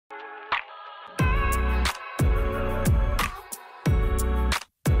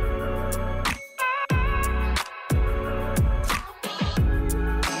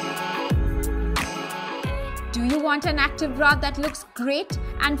want an active bra that looks great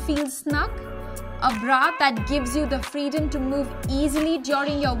and feels snug? A bra that gives you the freedom to move easily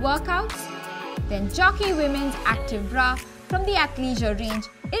during your workouts? Then Jockey Women's Active Bra from the Athleisure range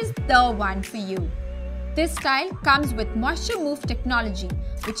is the one for you. This style comes with Moisture Move technology,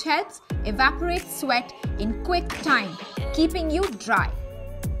 which helps evaporate sweat in quick time, keeping you dry.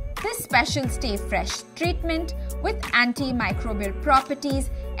 This special Stay Fresh treatment with antimicrobial properties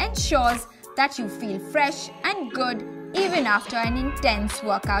ensures that you feel fresh and good even after an intense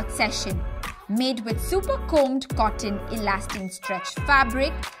workout session. Made with super combed cotton elastane stretch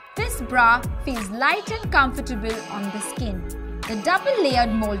fabric, this bra feels light and comfortable on the skin. The double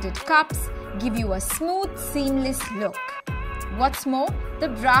layered molded cups give you a smooth, seamless look. What's more, the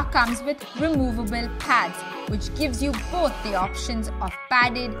bra comes with removable pads, which gives you both the options of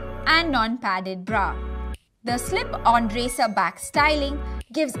padded and non-padded bra. The slip-on racer back styling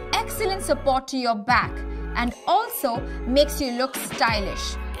gives excellent support to your back and also makes you look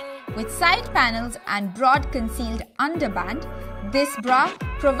stylish. With side panels and broad concealed underband, this bra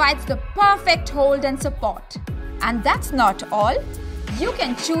provides the perfect hold and support. And that's not all. You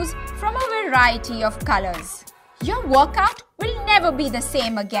can choose from a variety of colors. Your workout will never be the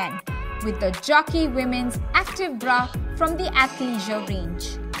same again with the Jockey Women's Active Bra from the Athleisure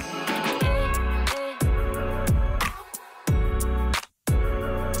range.